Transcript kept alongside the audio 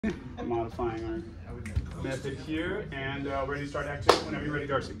Modifying our method here, and we're ready to start Act 2 whenever you're ready,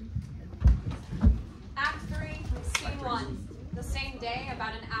 Darcy. Act 3, Scene 1. The same day,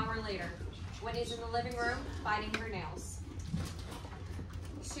 about an hour later. Whitney's in the living room, biting her nails.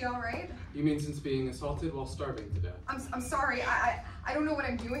 Is she alright? You mean since being assaulted while starving to death? I'm sorry. I don't know what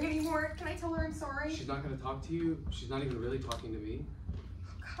I'm doing anymore. Can I tell her I'm sorry? She's not going to talk to you? She's not even really talking to me?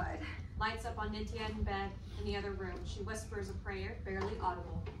 Oh, God. Lights up on Nitya in bed in the other room. She whispers a prayer, barely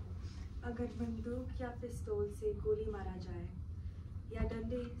audible. अगर बंदूक या पिस्तौल से गोली मारा जाए या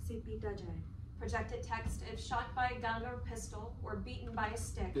डंडे से पीटा जाए. Projected text: if shot by a gun or pistol or beaten by a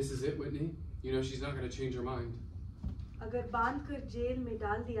stick. This is it, Whitney? You know she's not going to change her mind. अगर बांध कर जेल में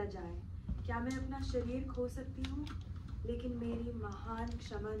डाल दिया जाए, क्या मैं अपना शरीर खो सकती हूँ, लेकिन मेरी महान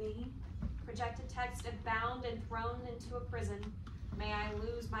क्षमा नहीं? Projected text: if bound and thrown into a prison, may I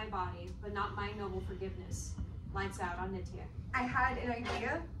lose my body, but not my noble forgiveness. Lights out on Nitya. I had an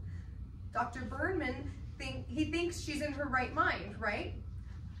idea. Dr. Burnman thinks she's in her right mind, right?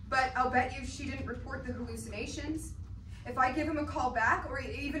 But I'll bet you she didn't report the hallucinations. If I give him a call back or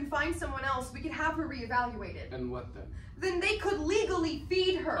even find someone else, we could have her reevaluated. And what then? Then they could legally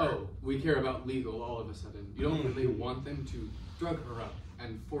feed her. Oh, we care about legal all of a sudden. You don't really want them to drug her up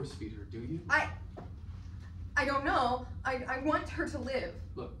and force feed her, do you? I don't know. I want her to live.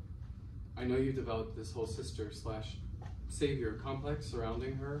 Look, I know you've developed this whole sister/savior complex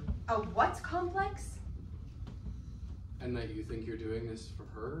surrounding her. A what complex? And that you think you're doing this for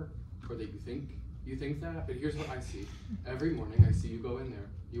her, or that you think that, but here's what I see. Every morning I see you go in there,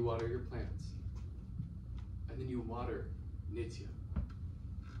 you water your plants, and then you water Nitya.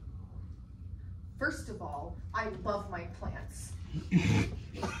 First of all, I love my plants.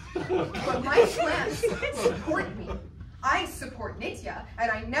 But my plants support me. I support Nitya,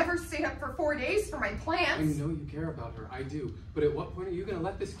 and I never stay up for 4 days for my plants. I know you care about her, I do, but at what point are you going to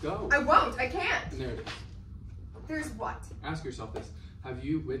let this go? I won't, I can't. And there it is. There's what? Ask yourself this. Have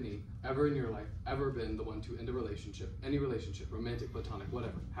you, Whitney, ever in your life, ever been the one to end a relationship? Any relationship, romantic, platonic,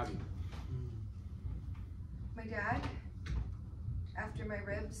 whatever. Have you? My dad? After my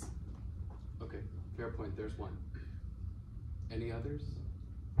ribs? Okay, fair point. There's one. Any others?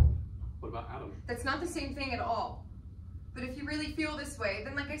 What about Adam? That's not the same thing at all. But if you really feel this way,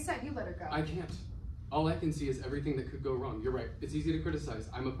 then like I said, you let her go. I can't. All I can see is everything that could go wrong. You're right. It's easy to criticize.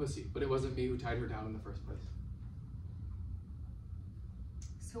 I'm a pussy, but it wasn't me who tied her down in the first place.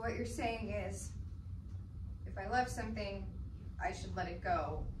 So what you're saying is, if I love something, I should let it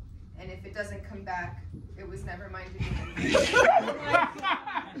go. And if it doesn't come back, it was never mine to begin with.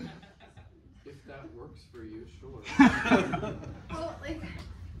 If that works for you, sure. Well, like,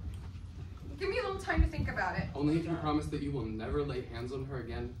 give me a little time to think about it. Only if you promise that you will never lay hands on her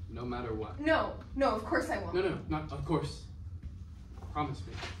again, no matter what. No, of course I won't. No, not of course. Promise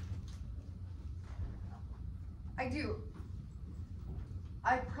me. I do.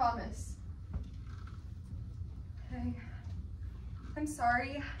 I promise. I'm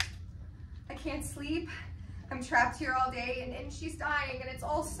sorry. I can't sleep. I'm trapped here all day, and she's dying, and it's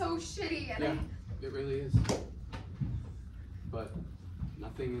all so shitty. And yeah, it really is. But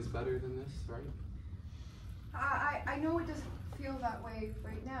nothing is better than this, right? I know it doesn't feel that way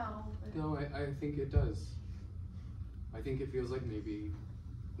right now. But... No, I think it does. I think it feels like maybe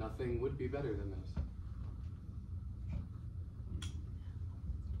nothing would be better than this.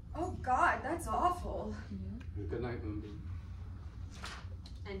 Oh God, that's awful. Good night, Moonbeam.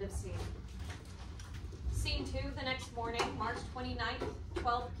 End of scene. Scene 2, the next morning, March 29th,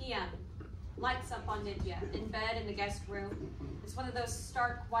 12 p.m. Lights up on Nitya, in bed in the guest room. It's one of those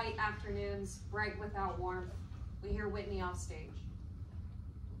stark white afternoons, bright without warmth. We hear Whitney off stage.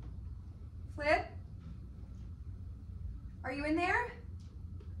 Flip? Are you in there?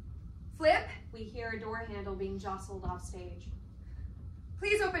 Flip? We hear a door handle being jostled off stage.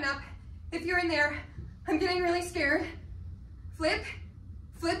 Please open up. If you're in there, I'm getting really scared. Flip?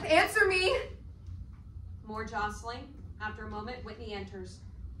 Flip, answer me! More jostling. After a moment, Whitney enters.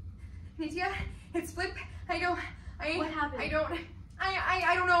 Nitya, it's Flip. What happened? I don't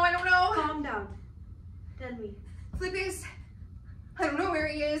know. Calm down. Tell me. Flip is, I don't know where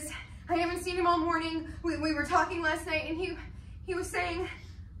he is. I haven't seen him all morning. We were talking last night, and he was saying,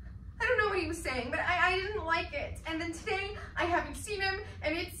 I don't know what he was saying, but I didn't like it. And then today, I haven't seen him,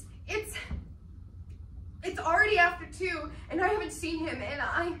 and it's already after 2, and I haven't seen him, and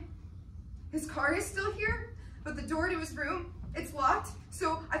his car is still here, but the door to his room, it's locked.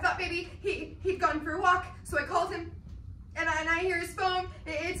 So I thought maybe he'd gone for a walk, so I called him, and I hear his phone.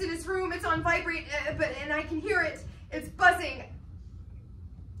 It's in his room, it's on vibrate, and I can hear it. It's buzzing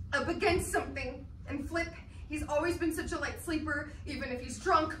up against something, and Flip, He's always been such a light sleeper, even if he's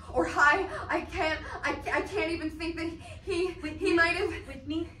drunk or high. I can't even think that he might have.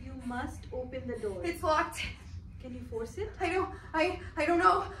 Whitney, you must open the door. It's locked. Can you force it? I don't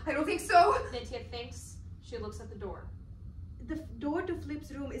know. I don't think so. Nitya thinks. She looks at the door. The door to Flip's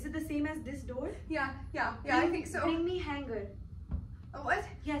room, is it the same as this door? Yeah, I think so. Bring me hanger. A what?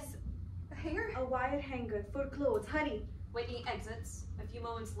 Yes, A hanger? a wire hanger for clothes. Hurry. Whitney exits. A few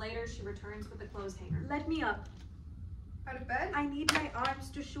moments later, she returns with a clothes hanger. Let me up. Out of bed? I need my arms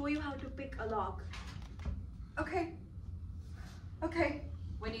to show you how to pick a lock. Okay.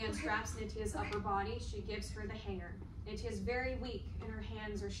 Whitney unstraps Nitya's upper body. She gives her the hanger. Nitya is very weak and her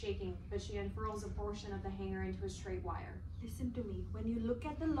hands are shaking, but she unfurls a portion of the hanger into a straight wire. Listen to me. When you look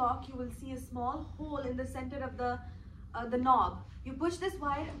at the lock, you will see a small hole in the center of the knob. You push this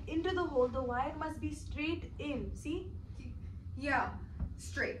wire into the hole. The wire must be straight in. See? Yeah,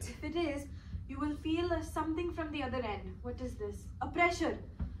 straight. If it is, you will feel something from the other end. What is this? A pressure.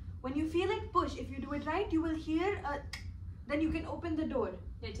 When you feel it push, if you do it right, you will hear then you can open the door.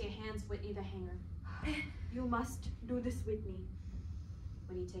 Nitya hands Whitney the hanger. You must do this, Whitney.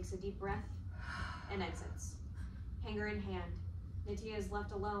 Whitney takes a deep breath and exits. Hanger in hand, Nitya is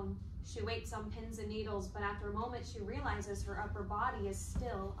left alone. She waits on pins and needles, but after a moment she realizes her upper body is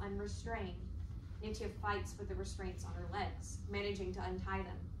still unrestrained. Nitya fights with the restraints on her legs, managing to untie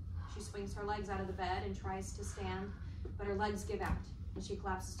them. She swings her legs out of the bed and tries to stand, but her legs give out, and she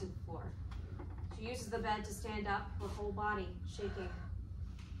collapses to the floor. She uses the bed to stand up, her whole body shaking.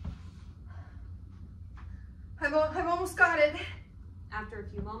 I've almost got it. After a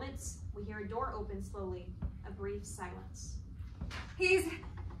few moments, we hear a door open slowly. A brief silence. He's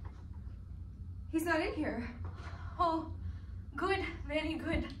not in here. Oh, good, very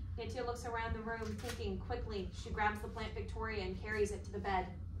good. Nitya looks around the room, thinking quickly. She grabs the plant Victoria and carries it to the bed.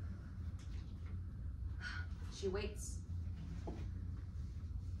 She waits.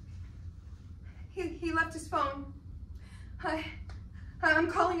 He left his phone. I'm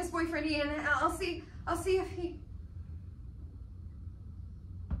calling his boyfriend Ian. I'll see if he.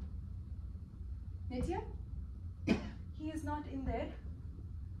 Nitya? He is not in there.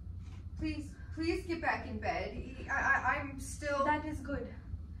 Please get back in bed. I'm still. That is good.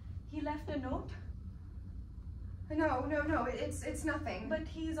 He left a note. No. It's nothing. But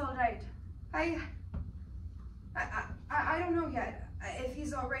he is all right. I don't know yet if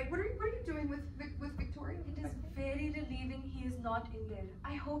he's all right. What are you doing with Victoria? It is very relieving he is not in there.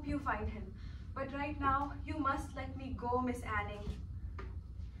 I hope you find him. But right now, you must let me go, Miss Anning.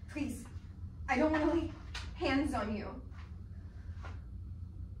 Please. I don't want to lay hands on you.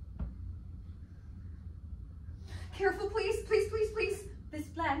 Careful, please. This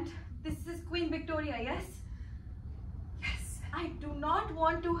plant, this is Queen Victoria, yes? Yes. I do not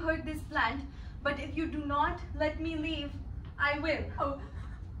want to hurt this plant, but if you do not let me leave, I will. Oh,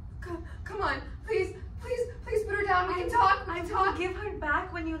 come on. Please put her down. We can talk. I will give her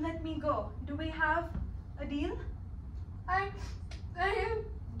back when you let me go. Do we have a deal?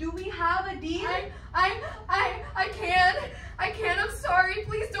 Do we have a deal? I can't. I'm sorry.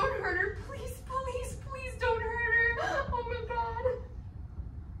 Please don't hurt her. Please don't hurt her. Oh my God.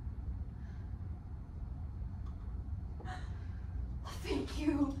 Thank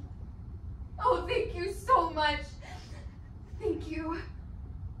you. Oh, thank you so much. Thank you.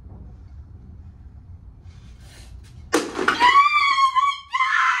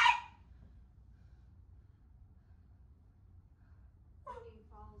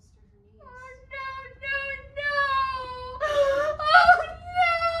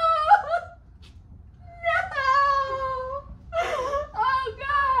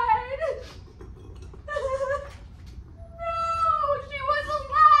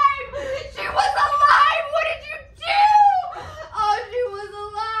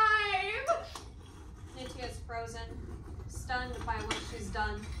 Stunned by what she's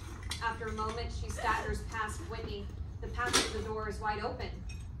done. After a moment, she staggers past Whitney. The passage of the door is wide open.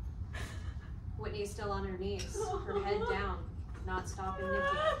 Whitney is still on her knees, her head down, not stopping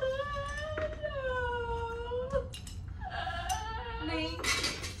Nitya. Nate.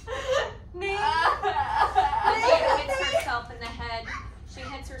 Nitya hits herself in the head. She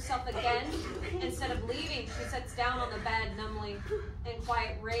hits herself again. Instead of leaving, she sits down on the bed numbly. In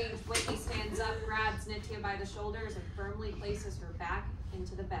quiet rage, Whitney stands up, grabs Nitya by the shoulders, and firmly places her back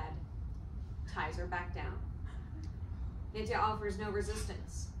into the bed. Ties her back down. Nitya offers no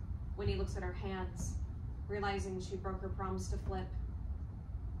resistance. Whitney looks at her hands, realizing she broke her promise to Flip.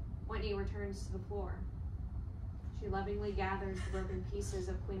 Whitney returns to the floor. She lovingly gathers the broken pieces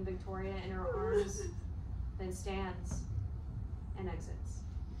of Queen Victoria in her arms, then stands and exits.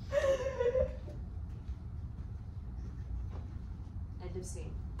 End of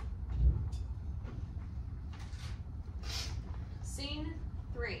scene. Scene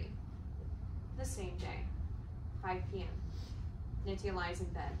 3. The same day, 5 p.m. Nitya lies in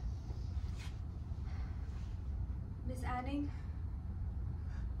bed. Miss Anning?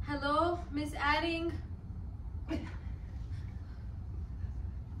 Hello, Miss Anning?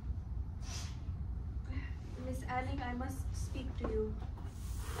 Miss Anning, I must speak to you.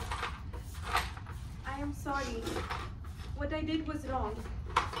 I am sorry. What I did was wrong.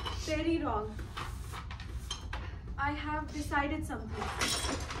 Very wrong. I have decided something.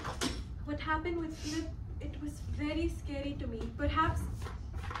 What happened with Flip, it was very scary to me. Perhaps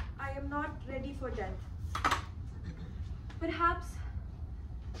I am not ready for death. Perhaps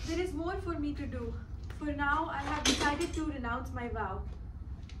there is more for me to do. For now, I have decided to renounce my vow.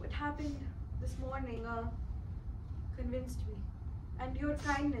 What happened this morning convinced me. And your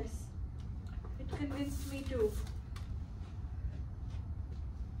kindness, it convinced me too.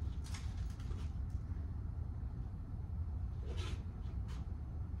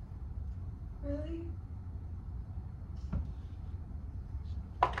 Really?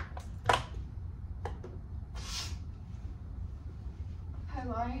 I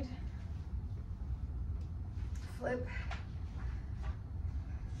lied. Flip.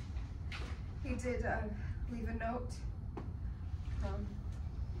 He did leave a note.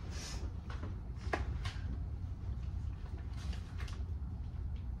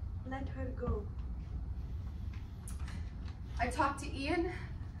 Let her go. I talked to Ian,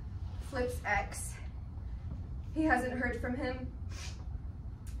 Flip's ex. He hasn't heard from him.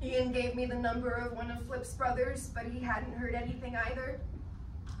 Ian gave me the number of one of Flip's brothers, but he hadn't heard anything either.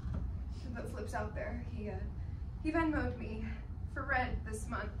 But Flip's out there. He Venmo'd me for rent this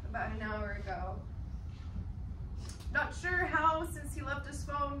month about an hour ago. Not sure how since he left his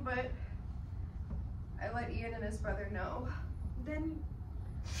phone, but I let Ian and his brother know. Then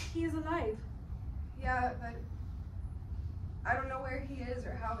he is alive. Yeah, but I don't know where he is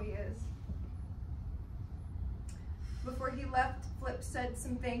or how he is. Before he left, Flip said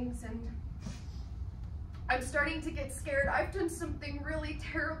some things and I'm starting to get scared. I've done something really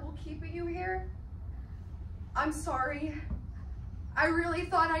terrible keeping you here. I'm sorry. I really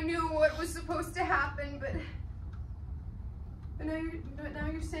thought I knew what was supposed to happen, but now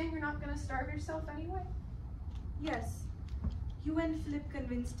you're saying you're not gonna starve yourself anyway? Yes, you and Flip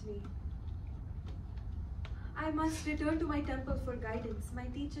convinced me. I must return to my temple for guidance. My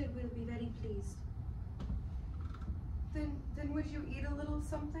teacher will be very pleased. Then would you eat a little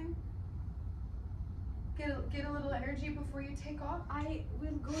something? Get a little energy before you take off? I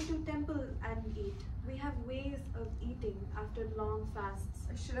will go to temple and eat. We have ways of eating after long fasts.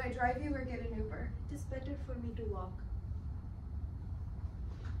 Or should I drive you or get an Uber? It is better for me to walk.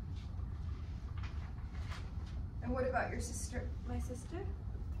 And what about your sister? My sister?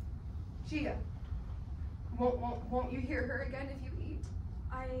 Gia. Won't you hear her again if you eat?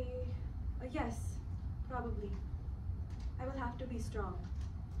 Yes, probably. I will have to be strong.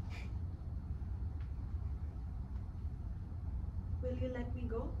 Will you let me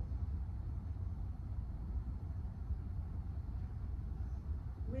go?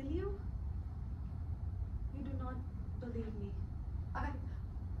 Will you? You do not believe me.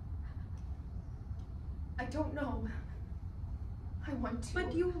 I don't know. I want to.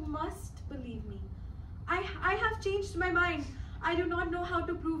 But you must believe me. I have changed my mind. I do not know how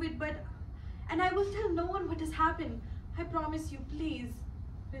to prove it, and I will tell no one what has happened. I promise you, please,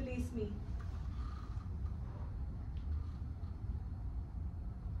 release me.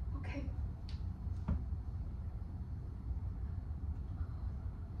 Okay.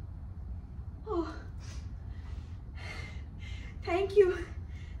 Oh, thank you.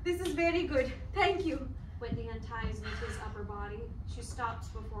 This is very good. Thank you. Whitney unties Nitya's upper body. She stops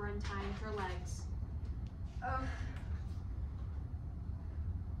before untying her legs.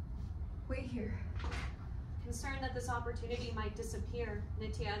 Wait here. Concerned that this opportunity might disappear,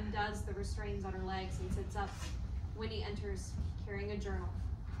 Nitya undoes the restraints on her legs and sits up. Winnie enters, carrying a journal.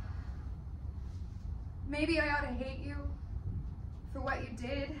 Maybe I ought to hate you for what you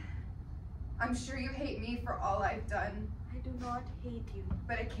did. I'm sure you hate me for all I've done. I do not hate you.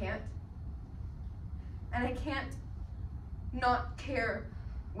 But I can't. And I can't not care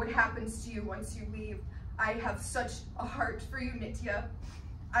what happens to you once you leave. I have such a heart for you, Nitya.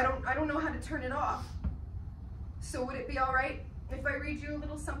 I don't know how to turn it off. So would it be all right if I read you a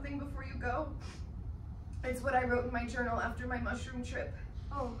little something before you go? It's what I wrote in my journal after my mushroom trip.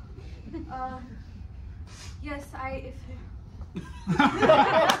 Oh, yes, if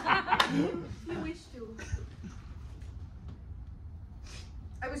you wish to.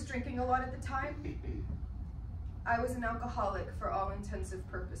 I was drinking a lot at the time. I was an alcoholic for all intensive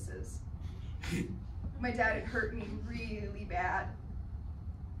purposes. My dad had hurt me really bad.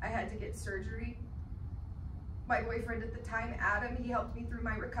 I had to get surgery. My boyfriend at the time, Adam, he helped me through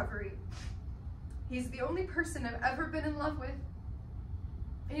my recovery. He's the only person I've ever been in love with.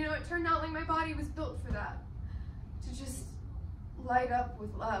 And you know, it turned out like my body was built for that. To just light up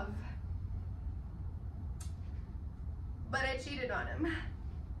with love. But I cheated on him.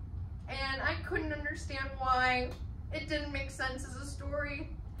 And I couldn't understand why. It didn't make sense as a story.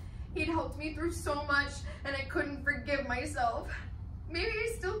 He'd helped me through so much, and I couldn't forgive myself. Maybe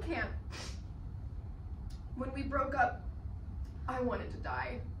I still can't. When we broke up, I wanted to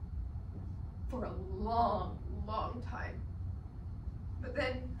die. For a long, long time. But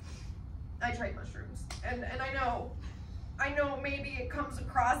then, I tried mushrooms. And I know maybe it comes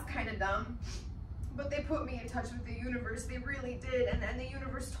across kind of dumb, but they put me in touch with the universe. They really did. And the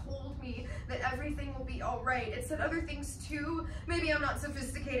universe told me that everything will be all right. It said other things too. Maybe I'm not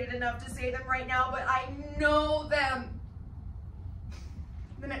sophisticated enough to say them right now, but I know them.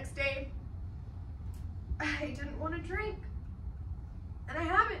 The next day, I didn't want to drink. And I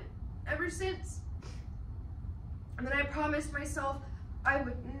haven't ever since. And then I promised myself I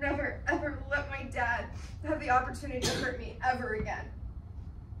would never, ever let my dad have the opportunity to hurt me ever again.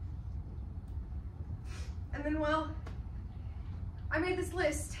 And then, well, I made this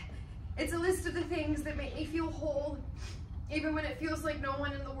list. It's a list of the things that make me feel whole, even when it feels like no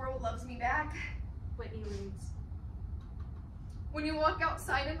one in the world loves me back. Whitney reads. When you walk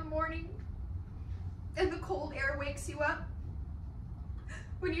outside in the morning, and the cold air wakes you up.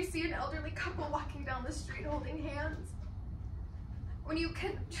 When you see an elderly couple walking down the street holding hands. When you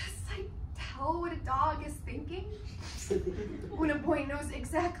can just like tell what a dog is thinking. When a boy knows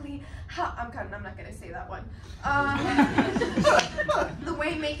exactly how, I'm not gonna say that one. The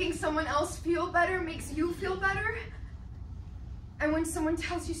way making someone else feel better makes you feel better. And when someone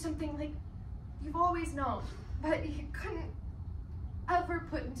tells you something like you've always known, but you couldn't ever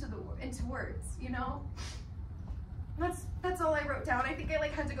put into words, you know? That's all I wrote down. I think I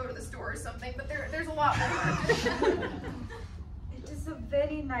like had to go to the store or something, but there's a lot more. It is a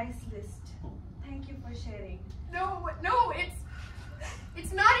very nice list. Thank you for sharing. No,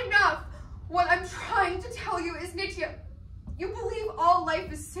 it's not enough. What I'm trying to tell you is, Nitya, you believe all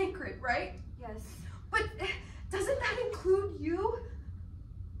life is sacred, right? Yes. But doesn't that include you?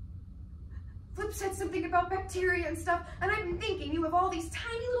 Flip said something about bacteria and stuff, and I've been thinking you have all these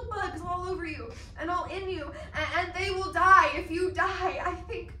tiny little bugs all over you and all in you, and they will die if you die. I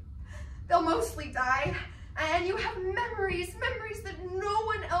think they'll mostly die. And you have memories that no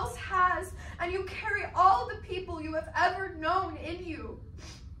one else has, and you carry all the people you have ever known in you.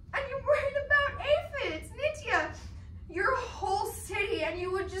 And you're worried about aphids, Nitya. Your whole city, and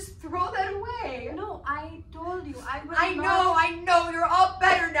you would just throw that away. No, I told you I was I know, you're all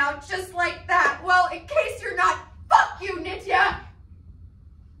better now, just like that. Well, in case you're not, fuck you, Nitya!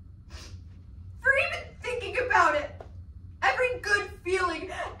 For even thinking about it. Every good feeling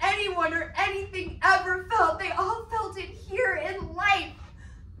anyone or anything ever felt, they all felt it here in life.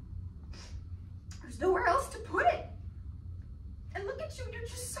 There's nowhere else to put it. And look at you, you're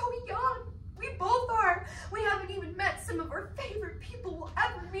just so young. We both are. We haven't even met some of our favorite people we'll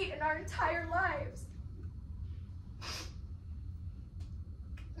ever meet in our entire lives.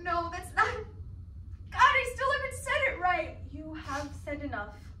 No, that's not... God, I still haven't said it right. You have said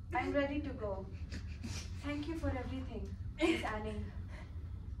enough. I'm ready to go. Thank you for everything, Miss Anning.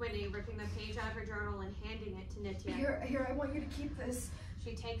 Whitney ripping the page out of her journal and handing it to Nitya. Here, I want you to keep this.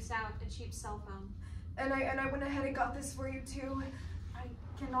 She takes out a cheap cell phone. And I went ahead and got this for you too. I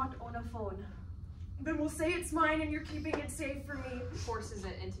cannot own a phone. Then we'll say it's mine and you're keeping it safe for me. Forces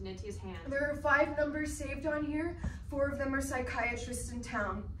it into Nitya's hand. There are 5 numbers saved on here. 4 of them are psychiatrists in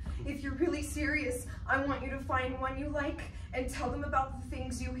town. If you're really serious, I want you to find one you like and tell them about the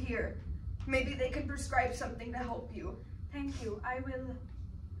things you hear. Maybe they can prescribe something to help you. Thank you. I will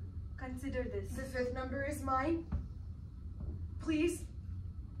consider this. The 5th number is mine. Please,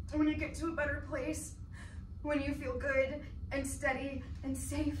 when you get to a better place, when you feel good and steady and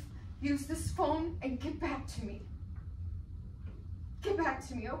safe, use this phone and get back to me. Get back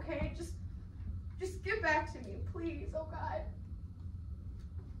to me, okay? Just get back to me, please, oh God.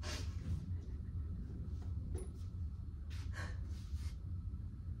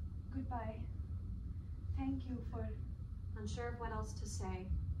 Goodbye. Thank you for... Unsure of what else to say,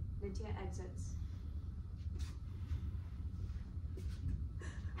 Nitya exits.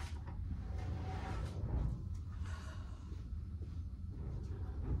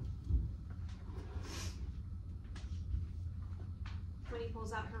 Winnie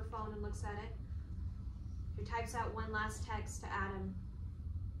pulls out her phone and looks at it. who types out one last text to Adam.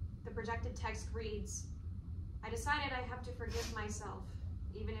 The projected text reads, "I decided I have to forgive myself,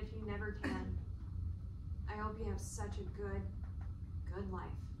 even if you never can. I hope you have such a good life."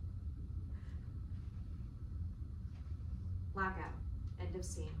 Blackout. End of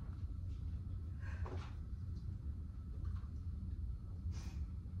scene.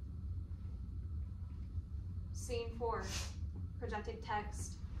 Scene 4. Projected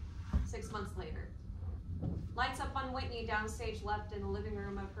text. 6 months later. Lights up on Whitney downstage left in the living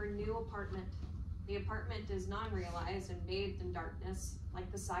room of her new apartment. The apartment is non-realized and bathed in darkness, like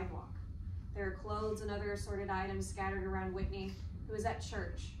the sidewalk. There are clothes and other assorted items scattered around Whitney, who is at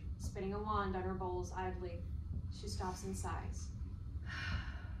church, spinning a wand on her bowls idly. She stops and sighs.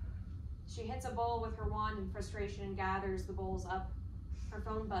 She hits a bowl with her wand in frustration and gathers the bowls up. Her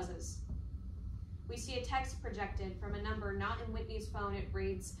phone buzzes. We see a text projected from a number not in Whitney's phone. It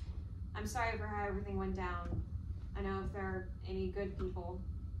reads, "I'm sorry for how everything went down. I know if there are any good people,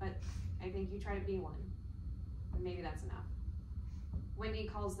 but I think you try to be one. Maybe that's enough." Whitney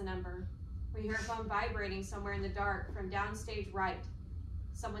calls the number. We hear a phone vibrating somewhere in the dark from downstage right.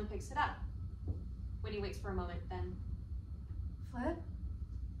 Someone picks it up. Whitney waits for a moment, then Flip?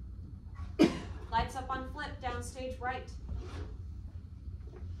 lights up on Flip downstage right.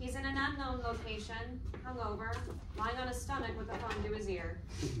 He's in an unknown location, hungover, lying on his stomach with the phone to his ear.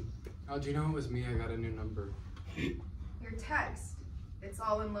 How'd you know it was me? I got a new number. Your text. It's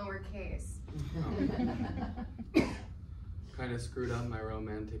all in lowercase. Kind of screwed up my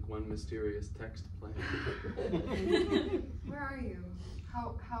romantic one mysterious text plan. Where are you?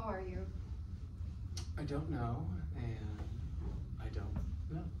 How are you? I don't know, and I don't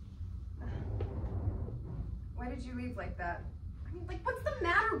know. Why did you leave like that? I mean, like, what's the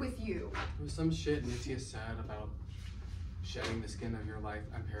matter with you? There was some shit Nitya said about shedding the skin of your life.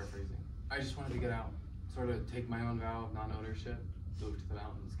 I'm paraphrasing. I just wanted to get out, sort of take my own vow of non-ownership, move to the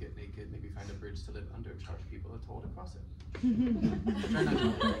mountains, get naked, maybe find a bridge to live under, charge people a toll to cross it. Try not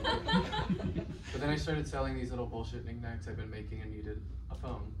to. But then I started selling these little bullshit knickknacks I've been making and needed a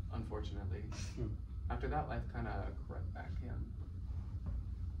phone, unfortunately. After that, life kind of crept back in.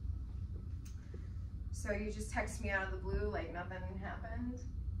 So you just text me out of the blue like nothing happened?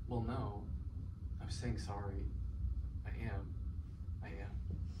 Well, no. I was saying sorry. I am.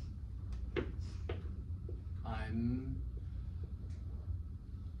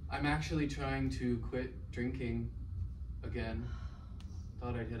 I'm actually trying to quit drinking again.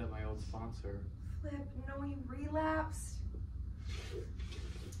 Thought I'd hit up my old sponsor. Flip, no, you relapsed.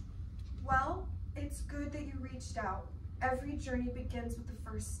 Well, it's good that you reached out. Every journey begins with the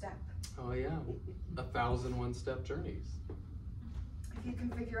first step. Oh yeah, 1,000 one-step journeys. If you can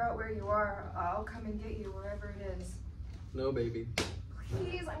figure out where you are, I'll come and get you wherever it is. No, baby.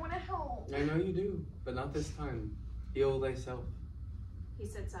 Please, I want to help. I know you do, but not this time. Heal thyself. He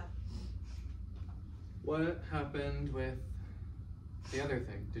sits up. What happened with the other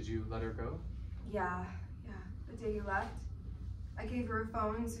thing? Did you let her go? Yeah, the day you left. I gave her a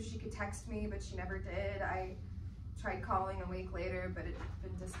phone so she could text me, but she never did. I tried calling a week later, but it had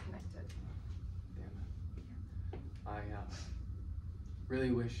been disconnected. Damn it. I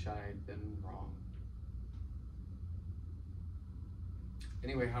really wish I'd been wrong.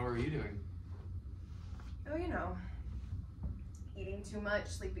 Anyway, how are you doing? Oh, you know, eating too much,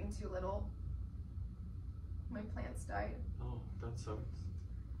 sleeping too little. My plants died. Oh, that sucks.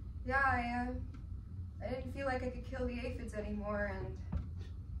 Yeah, I didn't feel like I could kill the aphids anymore, and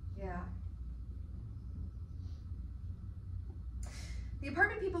yeah. The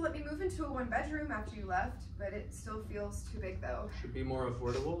apartment people let me move into a 1-bedroom after you left, but it still feels too big though. Should be more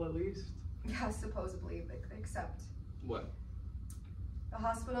affordable at least? Yeah, supposedly, but except What? the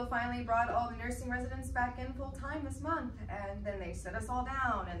hospital finally brought all the nursing residents back in full time this month, and then they sit us all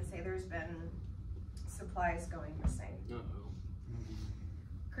down and say there's been supplies going missing. Uh-oh.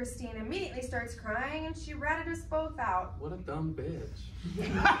 Christine immediately starts crying and she ratted us both out. What a dumb bitch.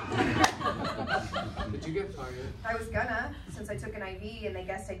 Did you get fired? I was gonna, since I took an IV and they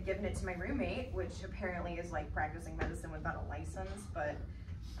guessed I'd given it to my roommate, which apparently is like practicing medicine without a license, but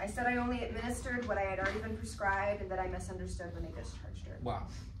I said I only administered what I had already been prescribed and that I misunderstood when they discharged her. Wow.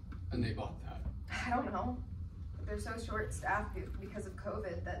 And they bought that. I don't know. They're so short-staffed because of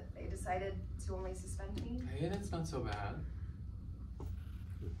COVID that they decided to only suspend me. Hey, that's not so bad.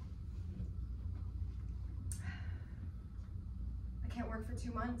 I can't work for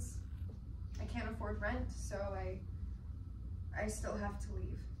 2 months. I can't afford rent, so I still have to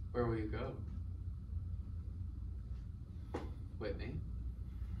leave. Where will you go? Whitney?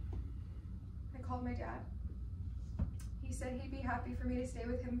 I called my dad. He said he'd be happy for me to stay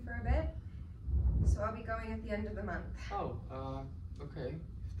with him for a bit. So I'll be going at the end of the month. Oh, okay.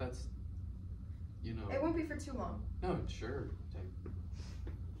 If that's, you know. It won't be for too long. No, sure.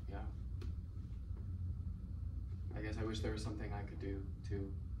 Yeah. I guess I wish there was something I could do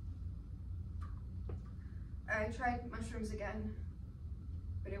too. I tried mushrooms again,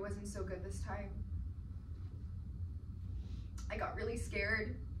 but it wasn't so good this time. I got really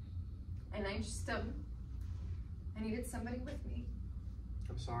scared, and I needed somebody with me.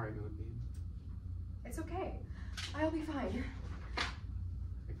 I'm sorry, Moonbeam. It's okay. I'll be fine.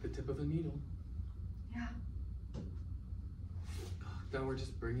 Like the tip of a needle. Yeah. Now we're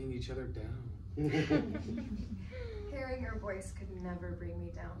just bringing each other down. Hearing your voice could never bring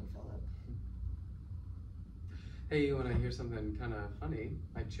me down, Philip. Hey, you wanna hear something kind of funny?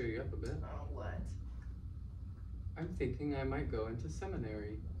 Might cheer you up a bit. Oh, what? I'm thinking I might go into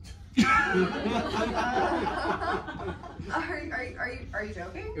seminary. Are you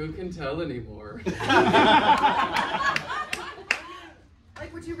joking? Who can tell anymore?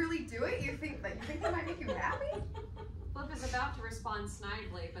 Like, would you really do it? You think that might make you happy? Flip is about to respond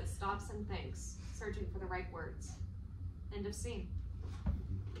snidely, but stops and thinks, searching for the right words. End of scene.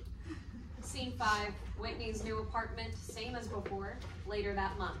 Scene 5, Whitney's new apartment, same as before, later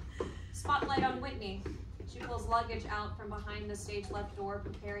that month. Spotlight on Whitney. She pulls luggage out from behind the stage left door,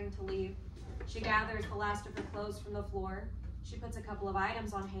 preparing to leave. She gathers the last of her clothes from the floor. She puts a couple of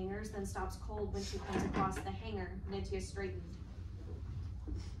items on hangers, then stops cold when she comes across the hanger Nitya straightened.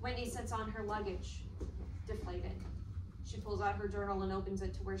 Whitney sits on her luggage, deflated. She pulls out her journal and opens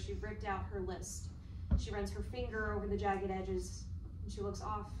it to where she ripped out her list. She runs her finger over the jagged edges, and she looks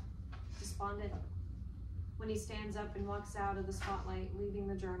off, despondent. Whitney stands up and walks out of the spotlight, leaving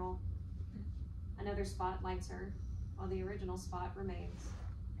the journal. Another spot lights her, while the original spot remains.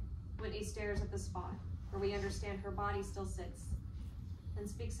 Whitney stares at the spot, where we understand her body still sits, then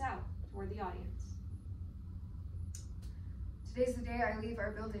speaks out toward the audience. Today's the day I leave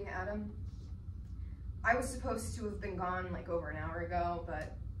our building, Adam. I was supposed to have been gone like over an hour ago,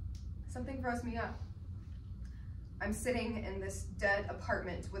 but something froze me up. I'm sitting in this dead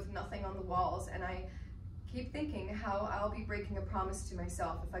apartment with nothing on the walls, and I keep thinking how I'll be breaking a promise to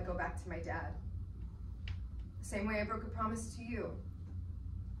myself if I go back to my dad. The same way I broke a promise to you.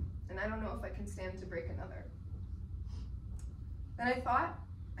 And I don't know if I can stand to break another. Then I thought,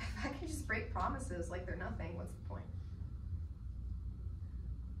 if I can just break promises like they're nothing, what's the point?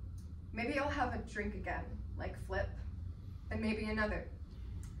 Maybe I'll have a drink again, like Flip, and maybe another.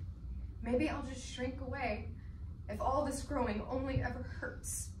 Maybe I'll just shrink away if all this growing only ever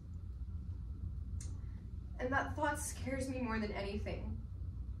hurts. And that thought scares me more than anything.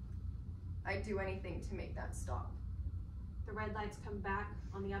 I'd do anything to make that stop. The red lights come back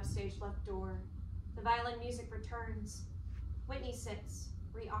on the upstage left door. The violin music returns. Whitney sits,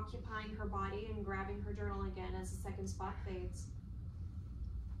 reoccupying her body and grabbing her journal again as the second spot fades.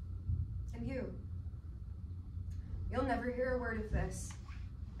 And you'll never hear a word of this.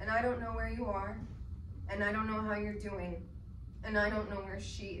 And I don't know where you are, and I don't know how you're doing, and I don't know where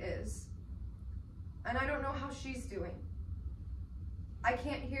she is. And I don't know how she's doing. I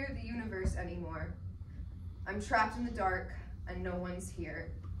can't hear the universe anymore. I'm trapped in the dark, and no one's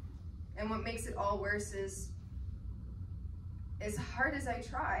here. And what makes it all worse is, as hard as I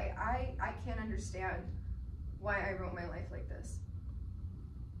try, I can't understand why I wrote my life like this.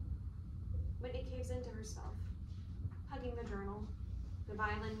 Whitney caves into herself, hugging the journal. The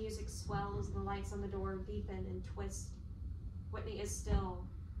violin music swells and the lights on the door deepen and twist. Whitney is still.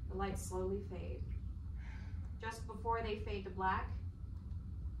 The lights slowly fade. Just before they fade to black,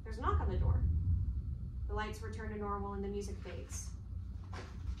 there's a knock on the door. The lights return to normal and the music fades.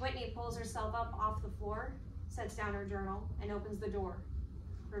 Whitney pulls herself up off the floor, sets down her journal, and opens the door,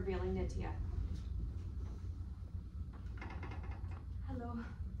 revealing Nitya. Hello.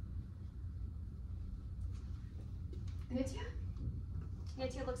 Nitya?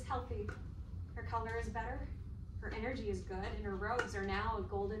 Nitya looks healthy. Her color is better, her energy is good, and her robes are now a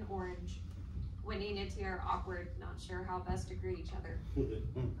golden orange. Whitney and Nitya are awkward, not sure how best to greet each other.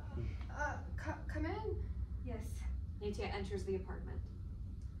 Come in. Yes. Nitya enters the apartment.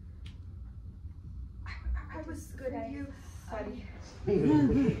 I was Good, for you. Sorry.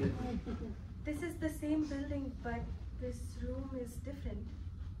 This is the same building, but this room is different.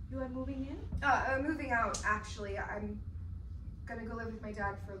 You are moving in? Moving out, actually. I'm gonna go live with my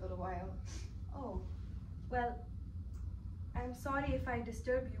dad for a little while. Oh, well, I'm sorry if I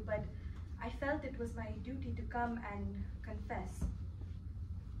disturb you, but I felt it was my duty to come and confess.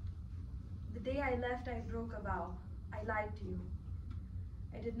 The day I left, I broke a vow. I lied to you.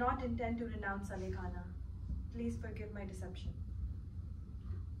 I did not intend to renounce Alekhana. Please forgive my deception.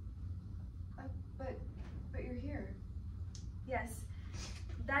 But you're here. Yes.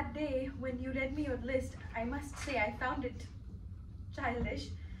 That day when you read me your list, I must say I found it childish.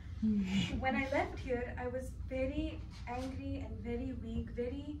 When I left here, I was very angry and very weak,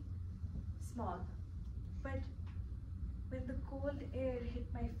 very small. But when the cold air hit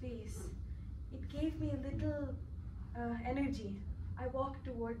my face, it gave me a little energy. I walked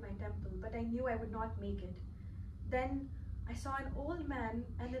toward my temple, but I knew I would not make it. Then I saw an old man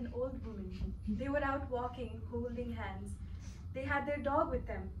and an old woman. They were out walking, holding hands. They had their dog with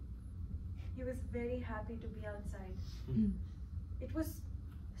them. He was very happy to be outside. It was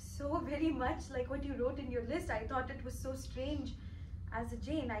so very much like what you wrote in your list. I thought it was so strange. As a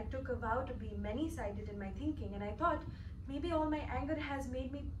Jain, I took a vow to be many-sided in my thinking, and I thought maybe all my anger has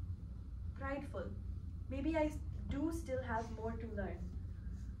made me prideful. Maybe I do still have more to learn.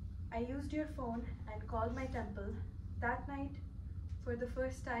 I used your phone and called my temple. That night, for the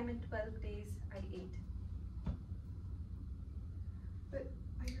first time in 12 days, I ate. But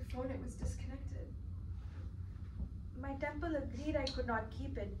your phone, it was disconnected. My temple agreed I could not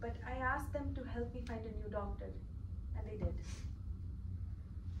keep it, but I asked them to help me find a new doctor, and they did.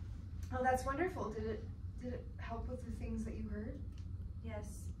 Oh, that's wonderful. Did it help with the things that you heard?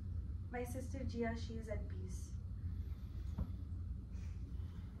 Yes. My sister Jia, she is at peace.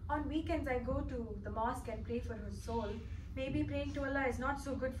 On weekends, I go to the mosque and pray for her soul. Maybe praying to Allah is not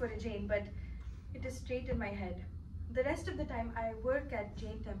so good for a Jain, but it is straight in my head. The rest of the time, I work at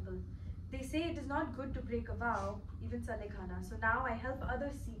Jain temple. They say it is not good to break a vow, even Salekhana, so now I help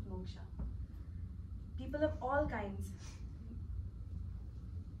others seek moksha. People of all kinds.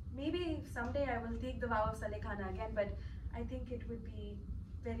 Maybe someday I will take the vow of Salekhana again, but I think it would be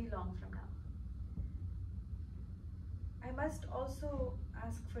very long from now. I must also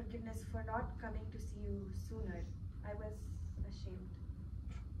ask forgiveness for not coming to see you sooner. I was ashamed.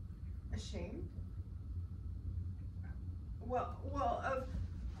 Ashamed? Well,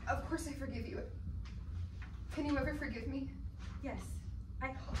 of course I forgive you. Can you ever forgive me? Yes.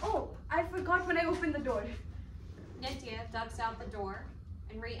 I forgot when I opened the door. Nitya ducks out the door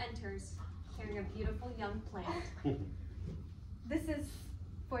and re-enters, carrying a beautiful young plant. This is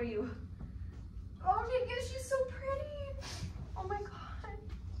for you. Oh, Nitya, she's so pretty. Oh my God.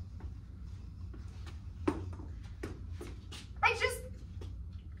 I just.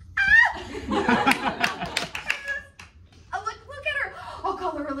 Ah! Look at her. I'll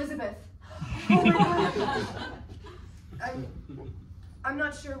call her Elizabeth. Oh my God. I'm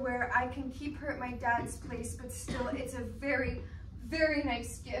not sure where I can keep her at my dad's place, but still, it's a very, very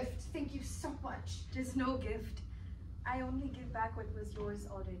nice gift. Thank you so much. It is no gift. I only give back what was yours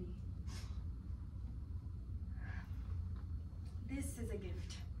already. This is a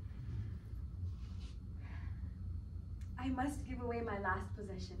gift. I must give away my last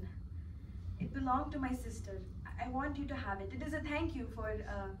possession. It belonged to my sister. I want you to have it. It is a thank you for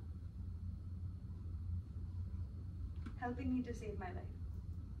helping me to save my life.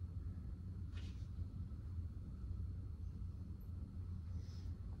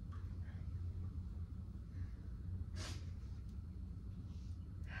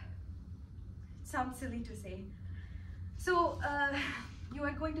 Sounds silly to say. So, you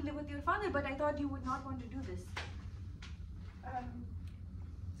are going to live with your father, but I thought you would not want to do this.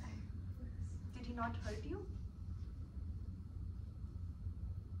 Did he not hurt you?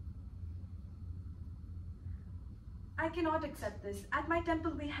 I cannot accept this. At my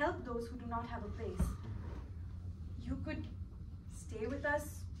temple, we help those who do not have a place. You could stay with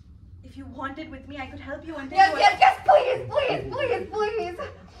us. If you wanted with me, I could help you until Yes, please.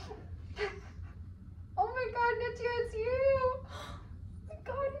 Oh my God, Nitya, it's you. Oh my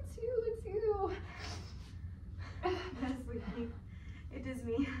God, it's you. Yes, Whitney. It is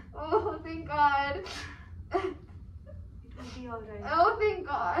me. Oh, thank God. It will be all right. Oh, thank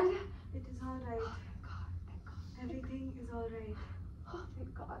God. It is all right. Everything is all right. Oh,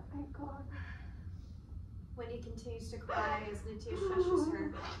 thank God. Wendy continues to cry as Nitya shushes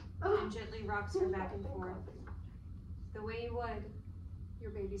her and gently rocks her back and forth, the way you would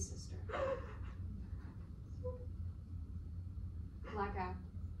your baby sister. Blackout.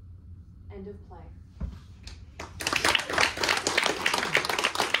 End of play.